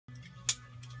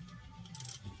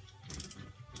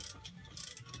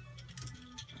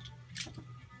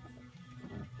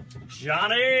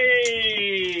Johnny!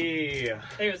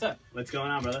 Hey, what's up? What's going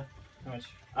on, brother? How much?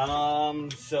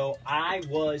 So I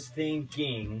was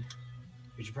thinking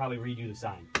we should probably redo the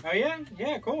sign. Oh, yeah?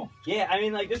 Yeah, cool. Yeah, I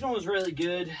mean, like, this one was really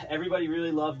good. Everybody really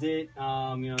loved it.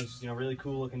 It's, really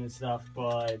cool looking and stuff,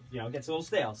 but, it gets a little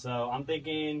stale. So I'm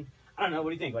thinking, I don't know, what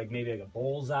do you think? Like, maybe like a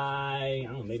bullseye? I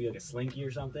don't know, maybe like a slinky or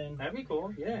something? That'd be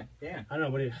cool. Yeah, yeah. I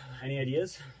don't know, any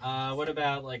ideas? What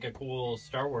about, like, a cool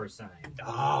Star Wars sign?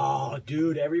 Oh,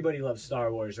 dude, everybody loves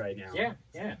Star Wars right now. Yeah,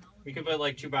 yeah. We could put,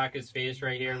 like, Chewbacca's face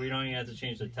right here. We don't even have to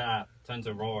change the top. Tons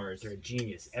of roars. You're a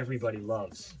genius. Everybody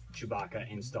loves Chewbacca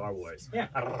in Star Wars. Yeah.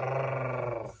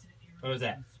 What was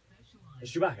that?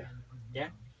 It's Chewbacca. Yeah?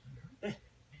 Yeah.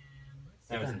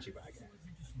 That wasn't Chewbacca.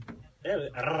 Yeah,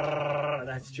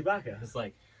 that's Chewbacca. It's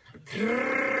like...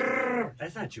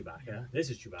 That's not Chewbacca. This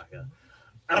is Chewbacca.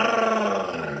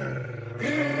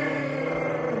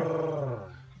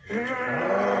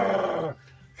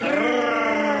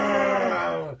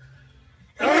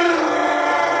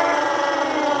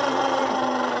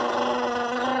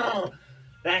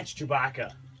 That's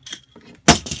Chewbacca.